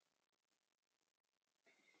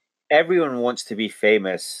Everyone wants to be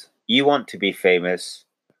famous. You want to be famous,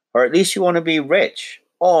 or at least you want to be rich,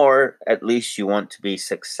 or at least you want to be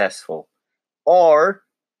successful, or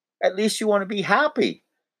at least you want to be happy.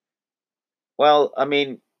 Well, I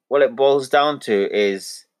mean, what it boils down to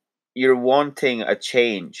is you're wanting a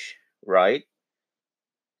change, right?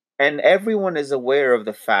 And everyone is aware of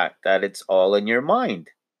the fact that it's all in your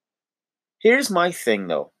mind. Here's my thing,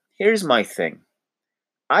 though. Here's my thing.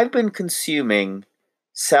 I've been consuming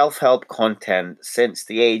self help content since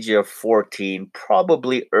the age of 14,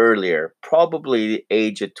 probably earlier, probably the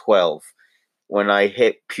age of 12 when I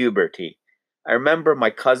hit puberty. I remember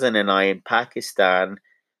my cousin and I in Pakistan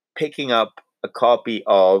picking up a copy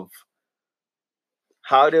of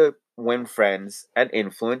How to Win Friends and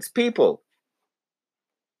Influence People.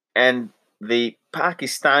 And the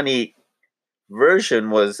Pakistani version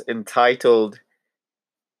was entitled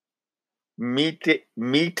Meete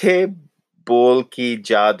Bol Ki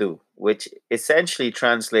Jadoo, which essentially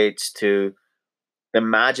translates to the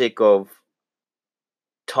magic of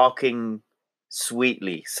talking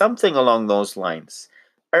sweetly, something along those lines.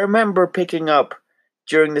 I remember picking up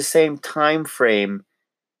during the same time frame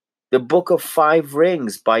the Book of Five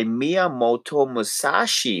Rings by Miyamoto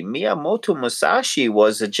Musashi. Miyamoto Musashi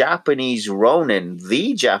was a Japanese Ronin,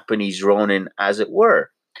 the Japanese Ronin, as it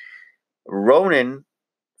were. Ronin,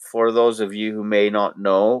 for those of you who may not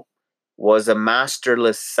know, was a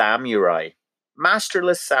masterless samurai.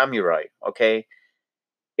 Masterless samurai, okay?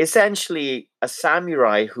 Essentially, a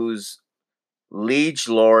samurai whose liege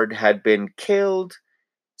lord had been killed,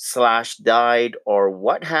 slash died, or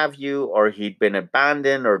what have you, or he'd been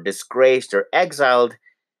abandoned, or disgraced, or exiled.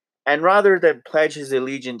 And rather than pledge his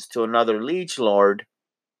allegiance to another liege lord,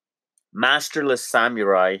 masterless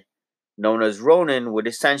samurai, known as Ronin, would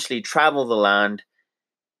essentially travel the land.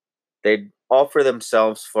 They'd offer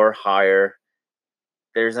themselves for hire.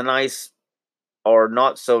 There's a nice or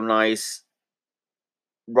not so nice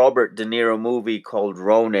Robert De Niro movie called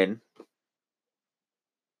Ronin.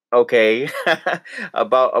 Okay,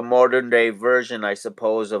 about a modern day version, I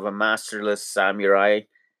suppose, of a masterless samurai.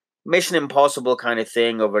 Mission Impossible kind of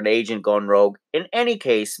thing of an agent gone rogue. In any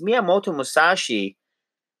case, Miyamoto Musashi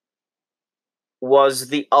was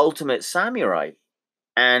the ultimate samurai.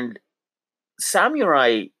 And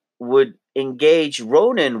samurai would engage,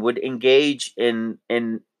 Ronin would engage in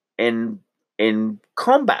in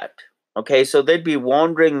combat. Okay, so they'd be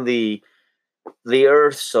wandering the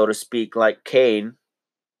earth, so to speak, like Cain.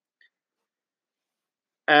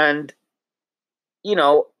 And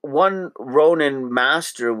one Ronin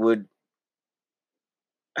master would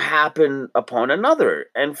happen upon another.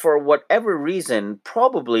 And for whatever reason,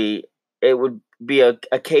 probably it would be a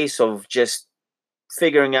case of just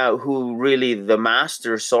figuring out who really the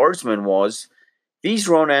master swordsman was. These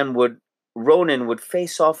Ronin would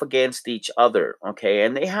face off against each other, okay?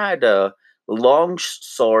 And they had a long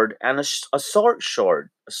sword and a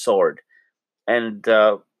sword, and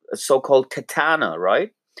a so-called katana,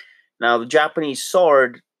 right? Now, the Japanese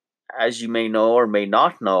sword, as you may know or may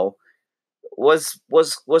not know, was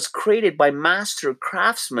created by master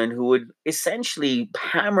craftsmen who would essentially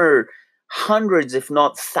hammer hundreds, if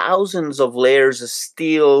not thousands, of layers of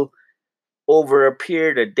steel over a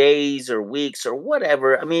period of days or weeks or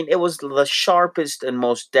whatever. I mean, it was the sharpest and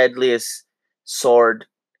most deadliest sword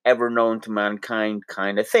ever known to mankind,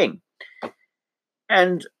 kind of thing.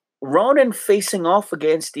 And Ronin facing off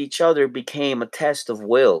against each other became a test of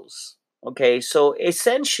wills. Okay, so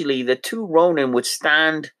essentially the two Ronin would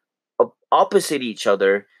stand opposite each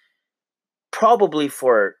other probably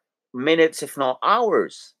for minutes, if not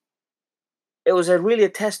hours. It was really a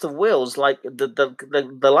test of wills, like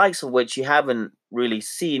the likes of which you haven't really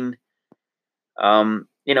seen.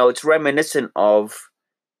 It's reminiscent of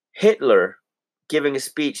Hitler giving a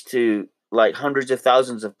speech to like hundreds of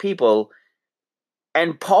thousands of people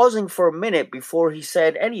and pausing for a minute before he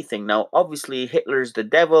said anything. Now, obviously, Hitler's the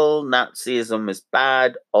devil, Nazism is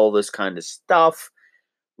bad, all this kind of stuff.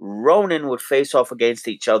 Ronin would face off against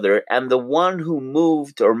each other, and the one who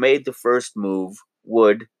moved or made the first move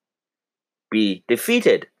would be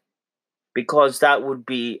defeated because that would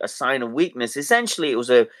be a sign of weakness. Essentially, it was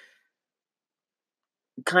a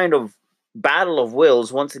kind of battle of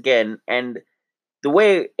wills once again, and the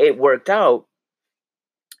way it worked out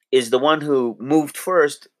is the one who moved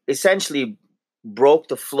first essentially broke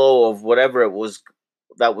the flow of whatever it was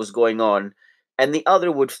that was going on, and the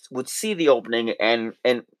other would see the opening and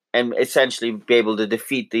essentially be able to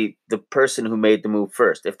defeat the person who made the move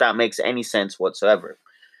first, if that makes any sense whatsoever.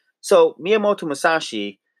 So Miyamoto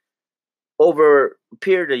Musashi over a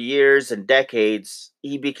period of years and decades,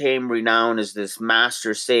 he became renowned as this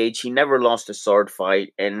master sage. He never lost a sword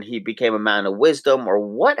fight, and he became a man of wisdom, or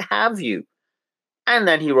what have you. And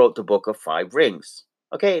then he wrote the Book of Five Rings.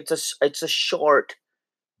 Okay, it's a short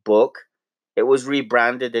book. It was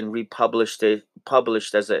rebranded and published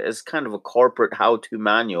as kind of a corporate how-to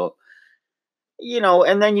manual.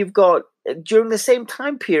 And then you've got, during the same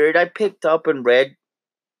time period, I picked up and read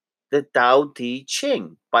the Tao Te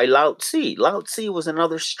Ching by Lao Tzu. Lao Tzu was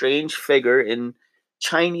another strange figure in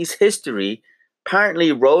Chinese history.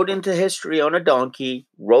 Apparently, rode into history on a donkey,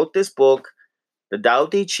 wrote this book, the Tao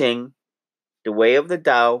Te Ching, The Way of the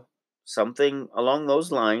Tao, something along those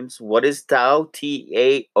lines. What is Tao?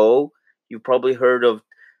 Tao. You've probably heard of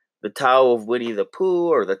the Tao of Winnie the Pooh,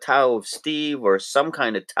 or the Tao of Steve, or some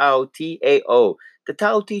kind of Tao. Tao. The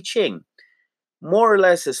Tao Te Ching, more or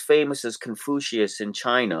less as famous as Confucius in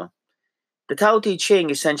China. The Tao Te Ching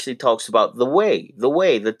essentially talks about the way,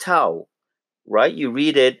 the Tao, right? You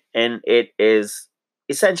read it and it is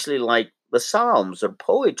essentially like the Psalms or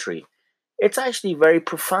poetry. It's actually very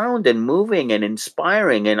profound and moving and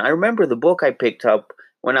inspiring. And I remember the book I picked up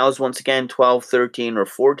when I was once again 12, 13, or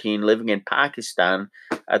 14, living in Pakistan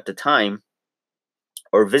at the time,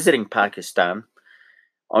 or visiting Pakistan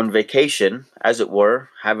on vacation, as it were,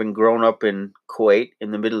 having grown up in Kuwait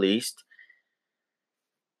in the Middle East.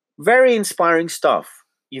 Very inspiring stuff.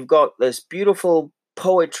 You've got this beautiful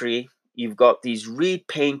poetry, you've got these reed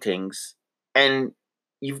paintings, and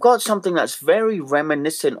you've got something that's very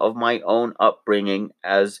reminiscent of my own upbringing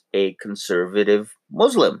as a conservative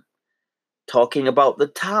Muslim, talking about the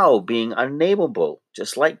Tao being unnameable,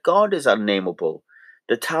 just like God is unnameable.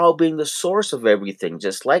 The Tao being the source of everything,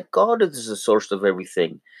 just like God is the source of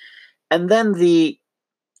everything. And then the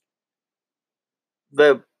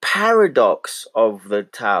paradox of the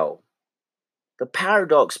Tao. The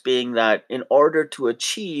paradox being that in order to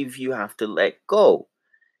achieve, you have to let go.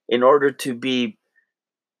 In order to be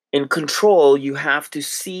in control, you have to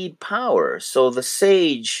cede power. So the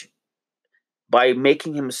sage, by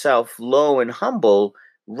making himself low and humble,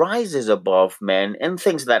 rises above men and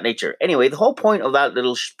things of that nature. Anyway, the whole point of that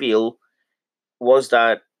little spiel was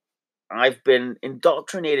that I've been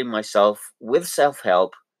indoctrinating myself with self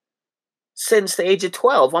help since the age of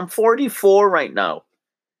 12. I'm 44 right now.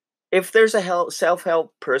 If there's a self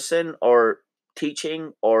help person or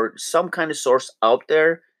teaching or some kind of source out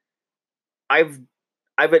there, I've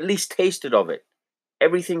I've at least tasted of it.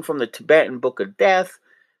 Everything from the Tibetan Book of Death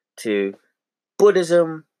to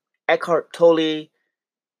Buddhism, Eckhart Tolle.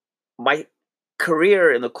 My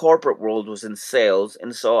career in the corporate world was in sales,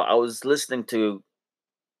 and so I was listening to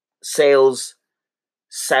sales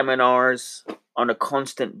seminars on a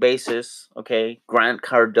constant basis. Okay, Grant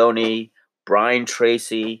Cardone, Brian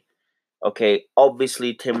Tracy. Okay,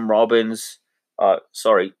 obviously Tim Robbins.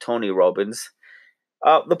 Tony Robbins.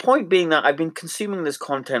 The point being that I've been consuming this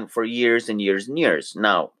content for years and years and years.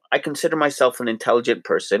 Now, I consider myself an intelligent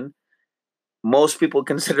person. Most people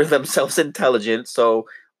consider themselves intelligent, so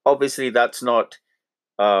obviously that's not,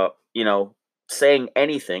 uh, you know, saying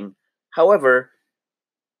anything. However,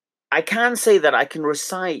 I can say that I can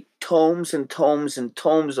recite tomes and tomes and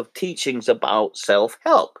tomes of teachings about self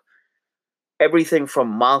help. Everything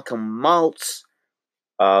from Malcolm Maltz,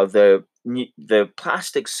 the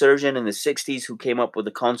plastic surgeon in the 60s who came up with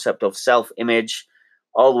the concept of self-image,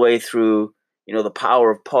 all the way through the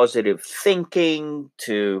power of positive thinking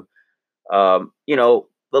to the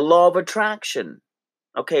law of attraction.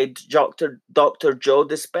 Okay, Dr. Joe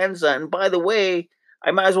Dispenza. And by the way,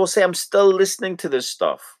 I might as well say I'm still listening to this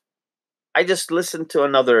stuff. I just listened to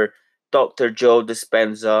another Dr. Joe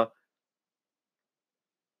Dispenza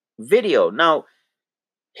video. Now,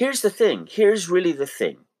 here's the thing. Here's really the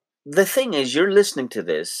thing. The thing is, you're listening to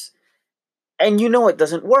this and you know it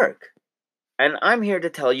doesn't work. And I'm here to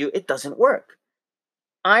tell you it doesn't work.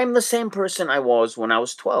 I'm the same person I was when I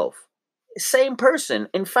was 12. Same person.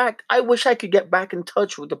 In fact, I wish I could get back in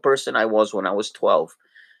touch with the person I was when I was 12.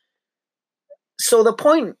 So the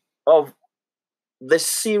point of this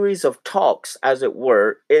series of talks, as it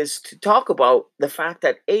were, is to talk about the fact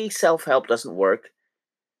that A, self-help doesn't work,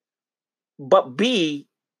 but B,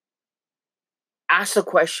 ask the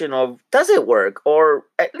question of, does it work? Or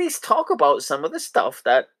at least talk about some of the stuff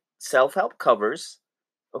that self-help covers.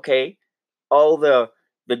 Okay, all the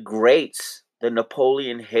greats, the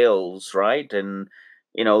Napoleon Hills, right? And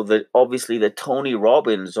the obviously the Tony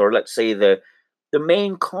Robbins, or let's say the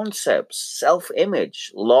main concepts: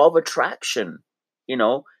 self-image, law of attraction,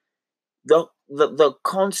 the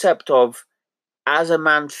concept of as a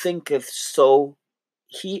man thinketh, so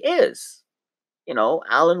he is.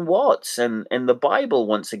 Alan Watts and the Bible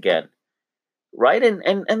once again. right?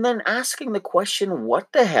 And then asking the question, what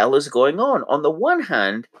the hell is going on the one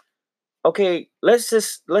hand? Okay, let's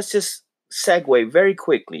just segue very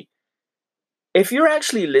quickly. If you're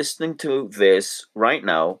actually listening to this right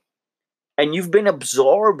now and you've been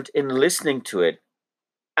absorbed in listening to it,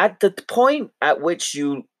 at the point at which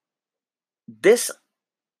you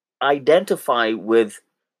disidentify with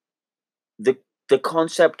the the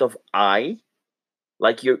concept of I,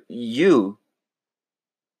 like you,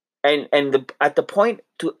 and at the point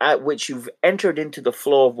at which you've entered into the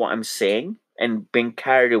flow of what I'm saying and been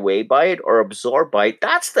carried away by it or absorbed by it,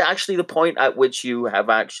 that's actually the point at which you have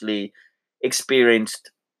actually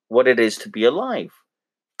experienced what it is to be alive.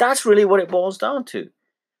 That's really what it boils down to.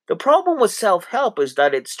 The problem with self help is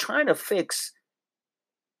that it's trying to fix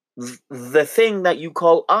the thing that you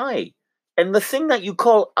call I. And the thing that you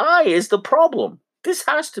call I is the problem. This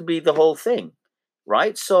has to be the whole thing,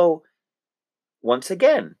 right? So, once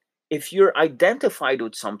again, if you're identified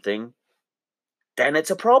with something, then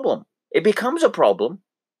it's a problem. It becomes a problem.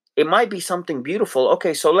 It might be something beautiful.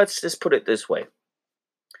 Okay, so let's just put it this way.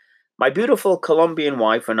 My beautiful Colombian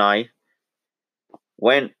wife and I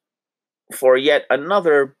went for yet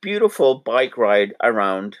another beautiful bike ride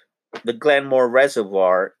around the Glenmore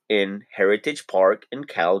Reservoir in Heritage Park in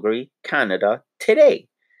Calgary, Canada today.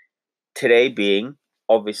 Today being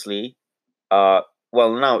obviously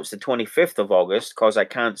well, now it's the 25th of August because I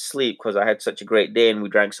can't sleep because I had such a great day and we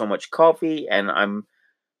drank so much coffee, and I'm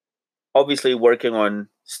obviously working on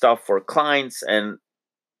stuff for clients, and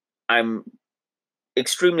I'm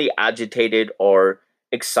extremely agitated or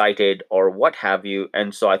excited or what have you.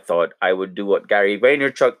 And so I thought I would do what Gary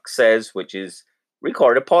Vaynerchuk says, which is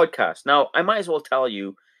record a podcast. Now, I might as well tell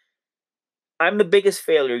you, I'm the biggest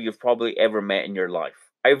failure you've probably ever met in your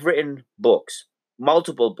life. I've written books,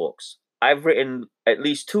 multiple books. I've written at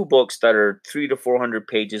least two books that are 300 to 400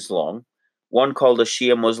 pages long. One called A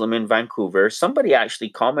Shia Muslim in Vancouver. Somebody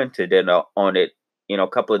actually commented on it, a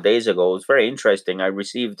couple of days ago. It was very interesting. I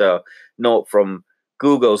received a note from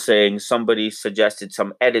Google saying somebody suggested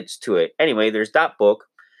some edits to it. Anyway, there's that book.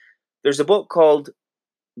 There's a book called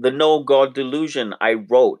The No God Delusion I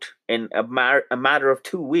wrote in a matter of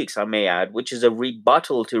 2 weeks, I may add, which is a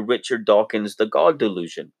rebuttal to Richard Dawkins' The God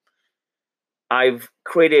Delusion. I've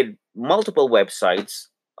created multiple websites,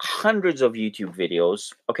 hundreds of YouTube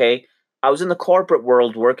videos. Okay. I was in the corporate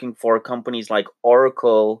world working for companies like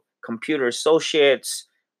Oracle, Computer Associates,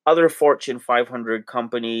 other Fortune 500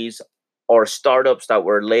 companies, or startups that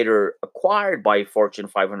were later acquired by Fortune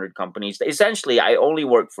 500 companies. Essentially, I only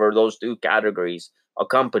worked for those two categories of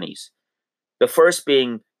companies. The first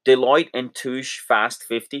being Deloitte and Touche Fast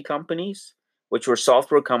 50 companies, which were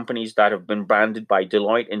software companies that have been branded by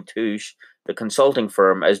Deloitte and Touche, the consulting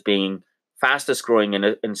firm, as being fastest growing in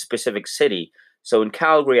a specific city. So in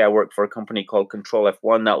Calgary, I worked for a company called Control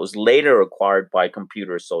F1 that was later acquired by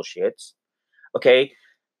Computer Associates. Okay.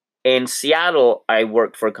 In Seattle, I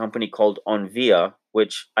worked for a company called Onvia,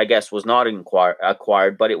 which I guess was not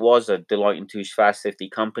acquired, but it was a Deloitte and Touche Fast 50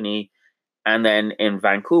 company. And then in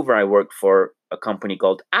Vancouver, I worked for a company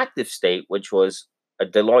called Active State, which was a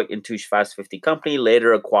Deloitte and Touche Fast 50 company,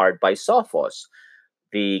 later acquired by Sophos,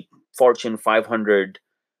 the Fortune 500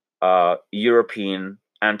 European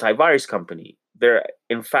antivirus company. They're,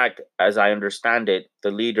 in fact, as I understand it, the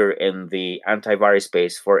leader in the antivirus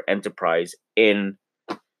space for enterprise in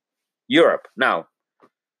Europe. Now,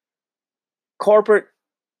 corporate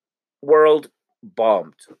world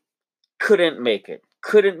bombed. Couldn't make it.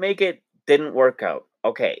 Couldn't make it. Didn't work out.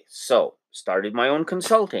 Okay, so started my own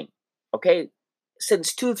consulting. Okay,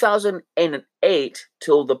 since 2008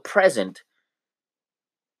 till the present,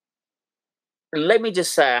 let me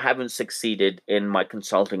just say I haven't succeeded in my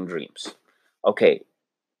consulting dreams. Okay,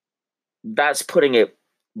 that's putting it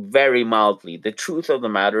very mildly. The truth of the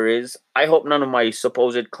matter is, I hope none of my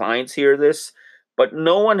supposed clients hear this, but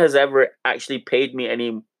no one has ever actually paid me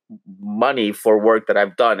any money for work that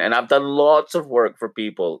I've done. And I've done lots of work for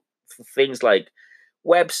people, things like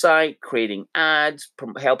website, creating ads,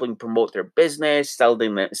 helping promote their business,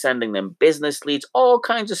 sending them business leads, all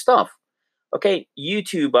kinds of stuff. Okay,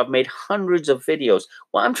 YouTube, I've made hundreds of videos.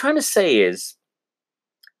 What I'm trying to say is,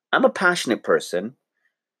 I'm a passionate person.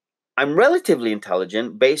 I'm relatively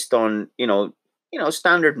intelligent based on,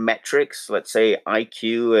 standard metrics, let's say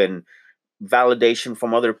IQ and validation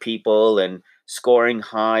from other people and scoring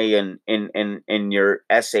high in your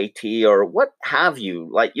SAT or what have you,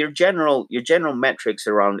 like your general metrics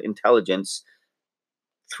around intelligence.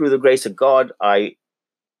 Through the grace of God, I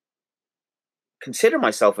consider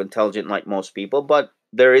myself intelligent like most people, but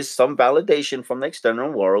there is some validation from the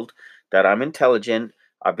external world that I'm intelligent.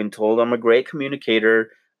 I've been told I'm a great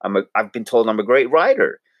communicator. I've been told I'm a great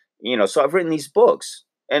writer. So I've written these books,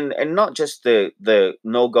 and not just the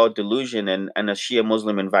No God Delusion and a Shia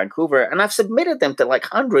Muslim in Vancouver, and I've submitted them to like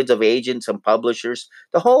hundreds of agents and publishers,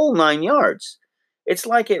 the whole nine yards. It's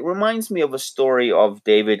like it reminds me of a story of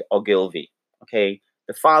David Ogilvy, okay,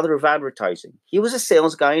 the father of advertising. He was a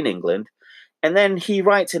sales guy in England, and then he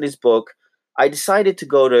writes in his book, I decided to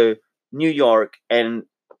go to New York and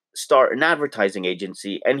start an advertising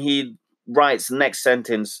agency. And he writes the next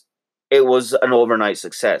sentence, it was an overnight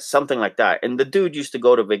success, something like that. And the dude used to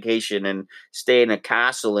go to vacation and stay in a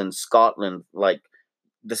castle in Scotland, like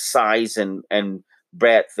the size and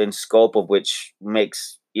breadth and scope of which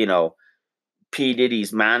makes, P.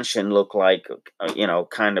 Diddy's mansion look like,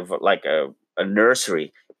 kind of like a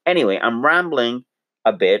nursery. Anyway, I'm rambling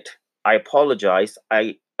a bit. I apologize.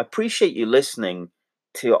 I appreciate you listening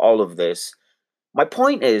to all of this. My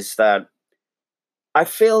point is that I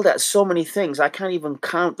failed at so many things. I can't even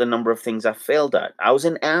count the number of things I failed at. I was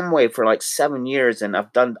in Amway for like 7 years and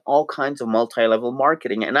I've done all kinds of multi level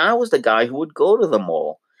marketing. And I was the guy who would go to the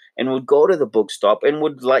mall and would go to the bookstop and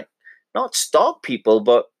would like not stalk people,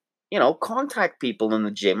 but contact people in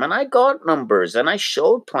the gym. And I got numbers and I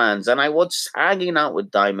showed plans and I was hanging out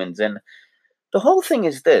with diamonds. And the whole thing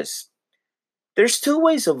is this, there's two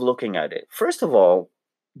ways of looking at it. First of all,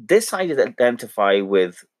 this I identify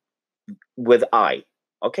with I.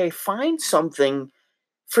 Okay, find something,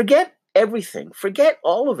 forget everything, forget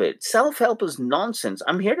all of it. Self help is nonsense.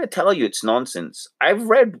 I'm here to tell you it's nonsense. I've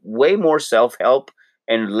read way more self help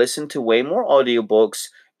and listened to way more audiobooks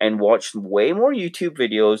and watched way more YouTube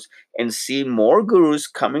videos and seen more gurus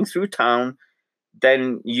coming through town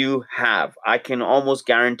than you have. I can almost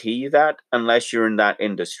guarantee you that, unless you're in that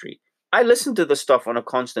industry. I listen to the stuff on a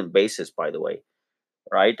constant basis, by the way,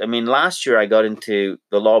 right? I mean, last year I got into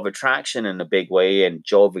the law of attraction in a big way and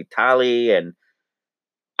Joe Vitale, and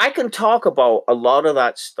I can talk about a lot of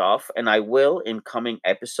that stuff and I will in coming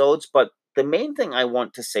episodes. But the main thing I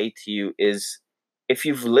want to say to you is if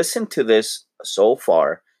you've listened to this so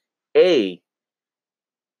far, A,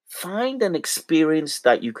 find an experience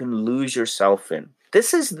that you can lose yourself in.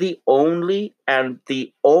 This is the only and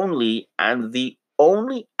the only and the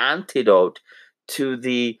only antidote to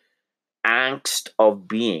the angst of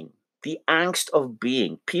being. The angst of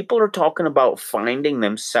being. People are talking about finding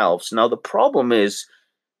themselves. Now, the problem is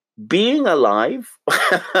being alive.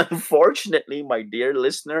 Unfortunately, my dear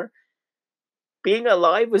listener, being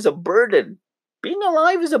alive is a burden. Being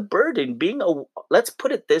alive is a burden. Let's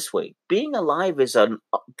put it this way: being alive is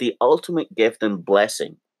the ultimate gift and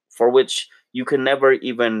blessing for which you can never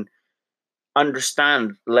even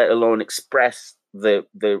understand, let alone express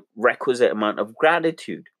the requisite amount of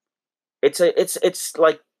gratitude. It's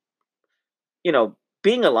like,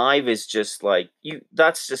 being alive is just like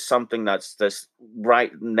that's just something that's just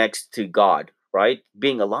right next to God, right?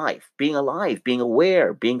 Being alive, being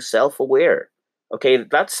aware, being self-aware. Okay,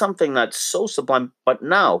 that's something that's so sublime. But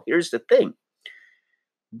now here's the thing: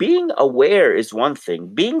 being aware is one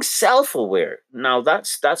thing, being self-aware, now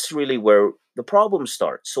that's really where the problem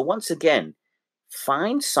starts. So once again,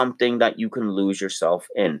 find something that you can lose yourself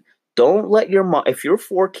in. Don't let your mom, if you're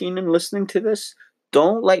 14 and listening to this,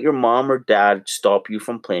 don't let your mom or dad stop you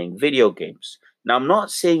from playing video games. Now, I'm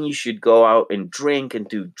not saying you should go out and drink and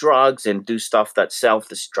do drugs and do stuff that's self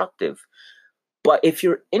destructive. But if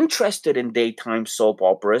you're interested in daytime soap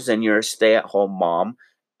operas and you're a stay at home mom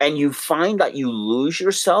and you find that you lose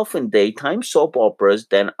yourself in daytime soap operas,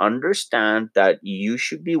 then understand that you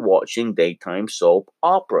should be watching daytime soap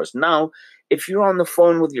operas. Now, if you're on the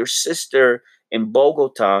phone with your sister in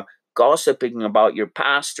Bogota gossiping about your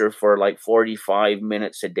pastor for like 45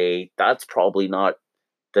 minutes a day, that's probably not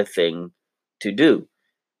the thing to do.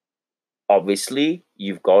 Obviously,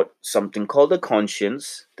 you've got something called a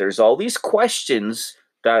conscience. There's all these questions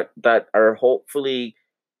that are hopefully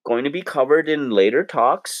going to be covered in later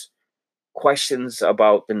talks. Questions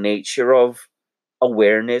about the nature of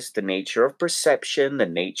awareness, the nature of perception, the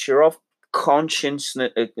nature of consciousness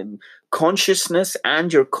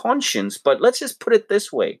and your conscience. But let's just put it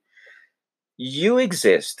this way: you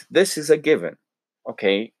exist. This is a given,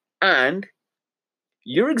 okay? And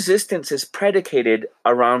your existence is predicated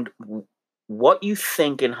around what you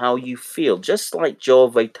think and how you feel. Just like Joe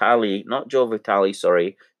Dispenza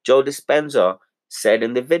said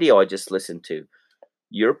in the video I just listened to.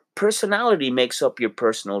 Your personality makes up your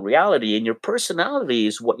personal reality, and your personality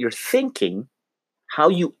is what you're thinking, how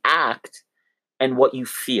you act, and what you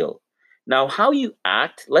feel. Now, how you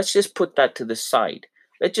act, let's just put that to the side.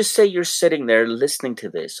 Let's just say you're sitting there listening to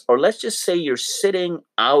this, or let's just say you're sitting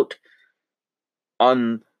out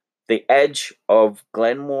on the edge of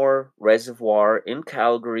Glenmore Reservoir in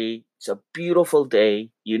Calgary. It's a beautiful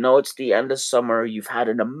day. You know, it's the end of summer. You've had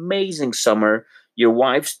an amazing summer. Your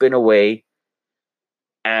wife's been away,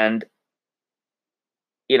 and,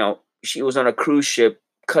 she was on a cruise ship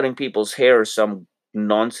cutting people's hair or some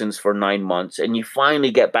nonsense for 9 months. And you finally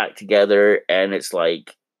get back together, and it's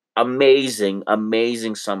like amazing,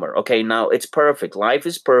 amazing summer. Okay, now it's perfect. Life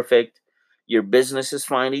is perfect. Your business is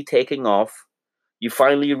finally taking off. You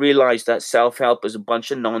finally realize that self-help is a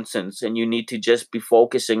bunch of nonsense, and you need to just be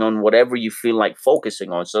focusing on whatever you feel like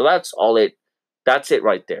focusing on. So that's it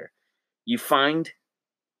right there. You find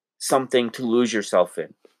something to lose yourself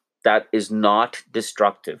in that is not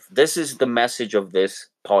destructive. This is the message of this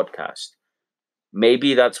podcast.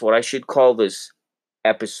 Maybe that's what I should call this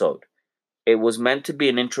episode. It was meant to be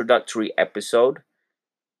an introductory episode.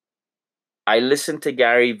 I listened to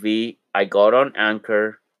Gary Vee. I got on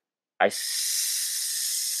Anchor. I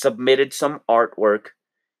submitted some artwork.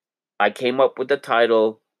 I came up with the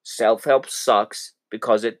title Self Help Sucks,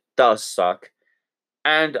 because it does suck.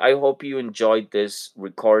 And I hope you enjoyed this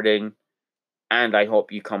recording. And I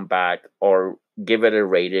hope you come back or give it a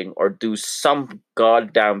rating or do some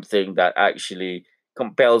goddamn thing that actually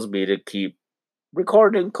compels me to keep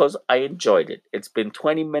recording, because I enjoyed it. It's been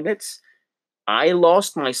 20 minutes. I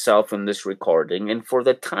lost myself in this recording. And for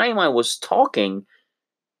the time I was talking,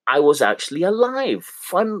 I was actually alive.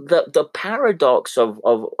 Fun, the paradox of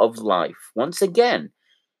life. Once again,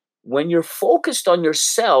 when you're focused on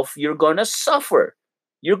yourself, you're gonna suffer.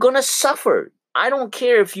 You're gonna suffer. I don't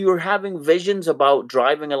care if you're having visions about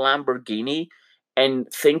driving a Lamborghini and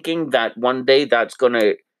thinking that one day that's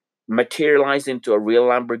gonna materialize into a real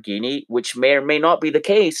Lamborghini, which may or may not be the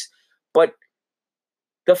case. But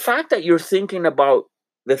the fact that you're thinking about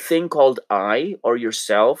the thing called I or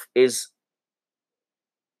yourself is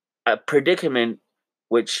a predicament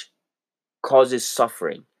which causes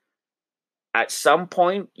suffering. At some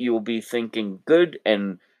point, you will be thinking good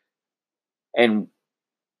and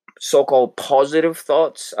so-called positive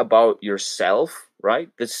thoughts about yourself, right?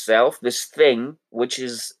 This self, this thing, which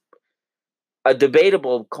is a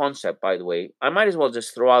debatable concept, by the way. I might as well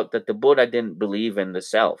just throw out that the Buddha didn't believe in the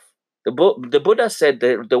self. The Buddha said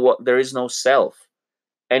that there is no self.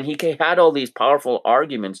 And he had all these powerful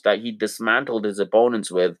arguments that he dismantled his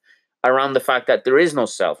opponents with around the fact that there is no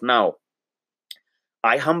self. Now,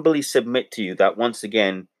 I humbly submit to you that once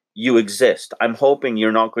again, you exist. I'm hoping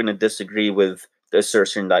you're not going to disagree with the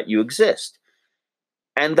assertion that you exist.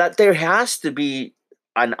 And that there has to be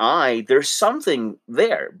an I, there's something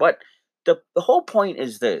there. But the whole point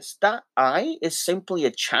is this: that I is simply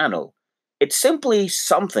a channel. It's simply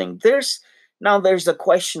something. There's the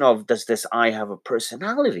question of, does this I have a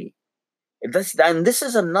personality? And this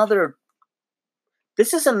is another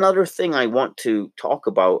thing I want to talk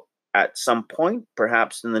about at some point,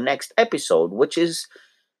 perhaps in the next episode, which is,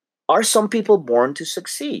 are some people born to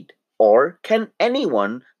succeed? Or can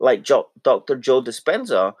anyone, like Dr. Joe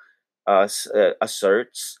Dispenza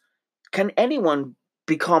asserts, can anyone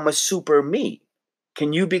become a super me?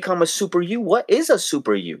 Can you become a super you? What is a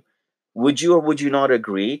super you? Would you or would you not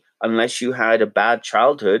agree, unless you had a bad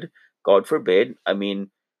childhood? God forbid. I mean,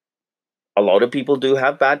 a lot of people do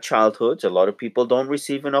have bad childhoods. A lot of people don't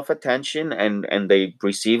receive enough attention, and they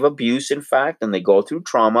receive abuse, in fact, and they go through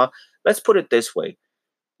trauma. Let's put it this way: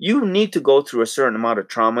 you need to go through a certain amount of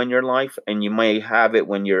trauma in your life, and you may have it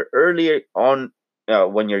when you're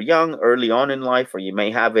when you're young, early on in life, or you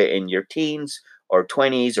may have it in your teens or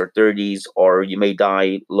 20s or 30s, or you may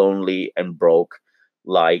die lonely and broke,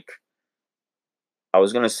 like, I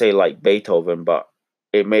was going to say like Beethoven, but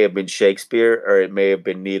it may have been Shakespeare, or it may have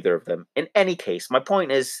been neither of them. In any case, my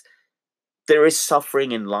point is, there is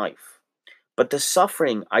suffering in life. But the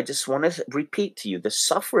suffering, I just want to repeat to you, the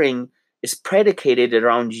suffering is predicated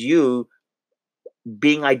around you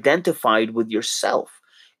being identified with yourself.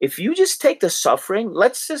 If you just take the suffering,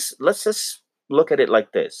 let's just look at it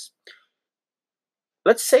like this.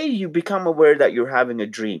 Let's say you become aware that you're having a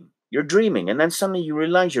dream. You're dreaming, and then suddenly you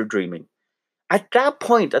realize you're dreaming. At that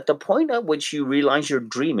point, at the point at which you realize you're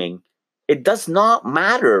dreaming, it does not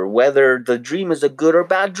matter whether the dream is a good or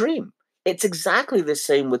bad dream. It's exactly the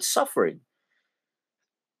same with suffering.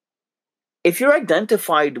 If you're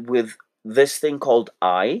identified with this thing called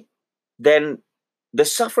I, then the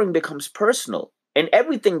suffering becomes personal, and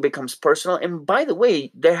everything becomes personal. And by the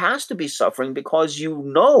way, there has to be suffering, because you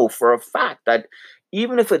know for a fact that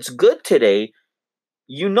even if it's good today,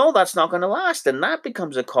 you know that's not going to last, and that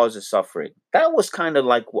becomes a cause of suffering. That was kind of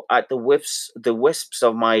like at the wisps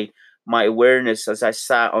of my awareness as I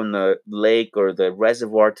sat on the lake or the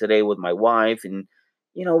reservoir today with my wife, and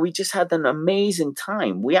we just had an amazing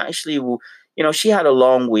time. We actually, she had a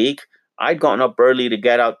long week. I'd gotten up early to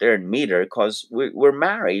get out there and meet her because we're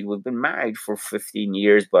married. We've been married for 15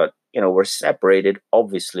 years, but, we're separated,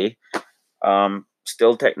 obviously.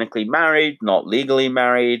 Still technically married, not legally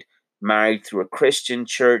married, married through a Christian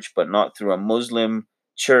church, but not through a Muslim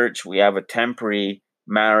church. We have a temporary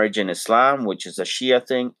marriage in Islam, which is a Shia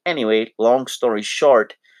thing. Anyway, long story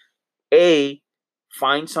short, A,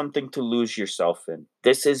 find something to lose yourself in.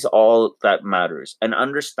 This is all that matters. And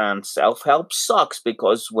understand self help sucks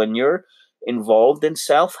because when you're involved in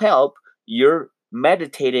self help, you're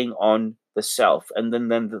meditating on the self. And then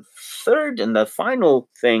the third and the final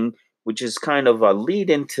thing, which is kind of a lead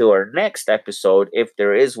into our next episode, if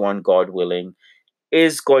there is one, God willing,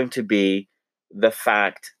 is going to be the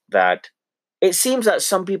fact that it seems that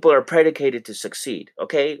some people are predicated to succeed.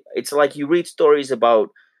 Okay, it's like you read stories about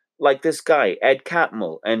like this guy Ed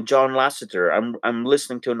Catmull and John Lasseter. I'm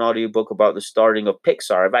listening to an audiobook about the starting of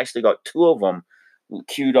Pixar. I've actually got two of them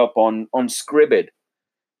queued up on Scribd.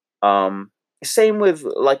 Same with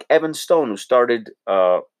like Evan Stone, who started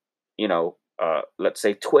let's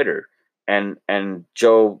say Twitter, and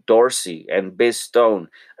Joe Dorsey and Biz Stone.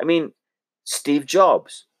 I mean, Steve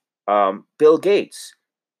Jobs, Bill Gates.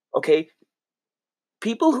 Okay,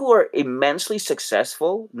 people who are immensely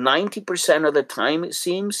successful, 90% of the time, it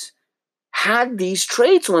seems, had these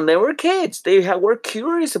traits when they were kids. Were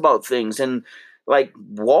curious about things. And like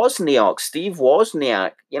Steve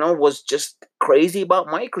Wozniak, was just crazy about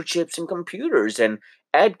microchips and computers. And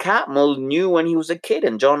Ed Catmull knew when he was a kid,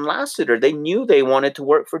 and John Lasseter, they knew they wanted to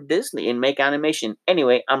work for Disney and make animation.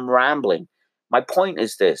 Anyway, I'm rambling. My point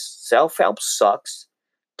is this: self help sucks.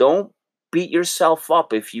 Don't beat yourself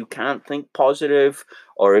up if you can't think positive,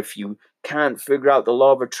 or if you can't figure out the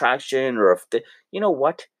law of attraction, or if you know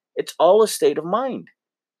what? It's all a state of mind.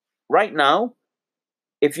 Right now,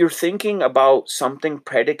 if you're thinking about something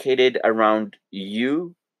predicated around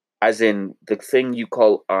you, as in the thing you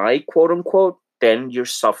call I, quote unquote, then you're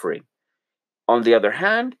suffering. On the other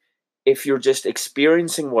hand, if you're just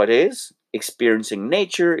experiencing what is, experiencing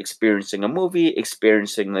nature, experiencing a movie,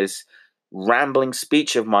 experiencing this rambling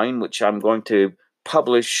speech of mine, which I'm going to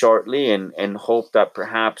publish shortly, and hope that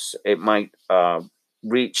perhaps it might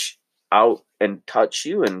reach out and touch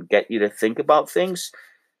you and get you to think about things,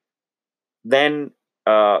 then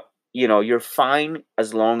you're fine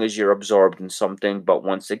as long as you're absorbed in something. But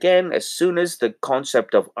once again, as soon as the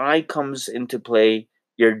concept of I comes into play,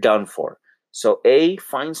 you're done for. So A,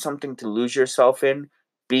 find something to lose yourself in.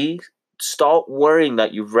 B, stop worrying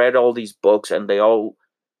that you've read all these books and they all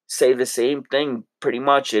say the same thing pretty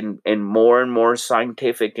much in more and more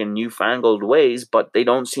scientific and newfangled ways, but they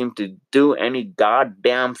don't seem to do any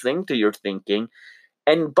goddamn thing to your thinking.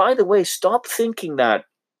 And by the way, stop thinking that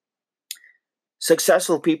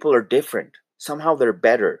successful people are different. Somehow they're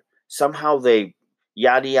better. Somehow they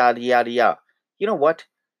yada yada yada yada. You know what?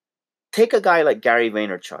 Take a guy like Gary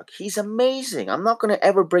Vaynerchuk. He's amazing. I'm not going to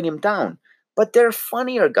ever bring him down. But there are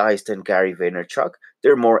funnier guys than Gary Vaynerchuk.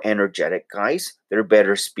 They're more energetic guys. They're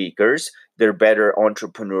better speakers. They're better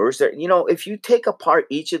entrepreneurs. If you take apart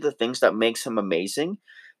each of the things that makes him amazing,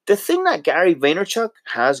 the thing that Gary Vaynerchuk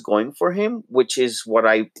has going for him, which is what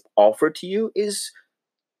I offer to you, is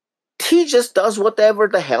he just does whatever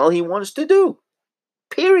the hell he wants to do.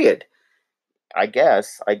 Period. I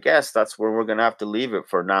guess that's where we're gonna have to leave it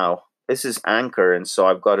for now. This is Anchor, and so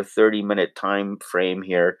I've got a 30-minute time frame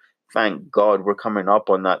here. Thank God we're coming up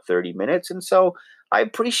on that 30 minutes, and so I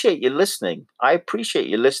appreciate you listening. I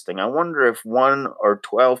wonder if 1 or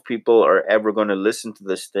 12 people are ever going to listen to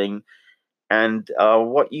this thing, and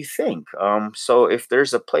what you think. So if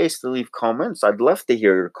there's a place to leave comments, I'd love to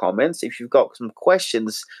hear your comments. If you've got some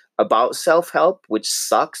questions about self-help, which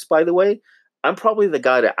sucks, by the way, I'm probably the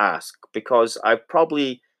guy to ask, because I've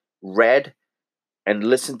probably read and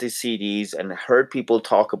listened to CDs and heard people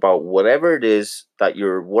talk about whatever it is that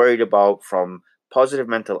you're worried about, from positive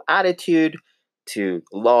mental attitude to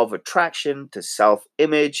law of attraction to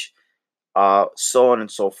self-image, so on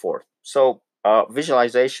and so forth. So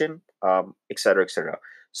visualization, etc., etc.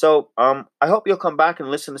 So I hope you'll come back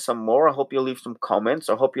and listen to some more. I hope you'll leave some comments.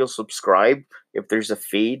 I hope you'll subscribe if there's a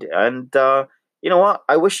feed. And you know what?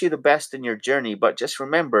 I wish you the best in your journey. But just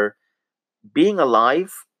remember, being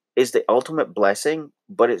alive is the ultimate blessing,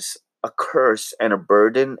 but it's a curse and a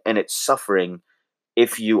burden, and it's suffering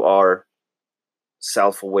if you are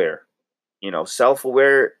self-aware.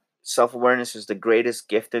 Self-awareness is the greatest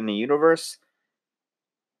gift in the universe,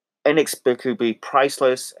 inexplicably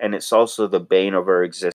priceless, and it's also the bane of our existence.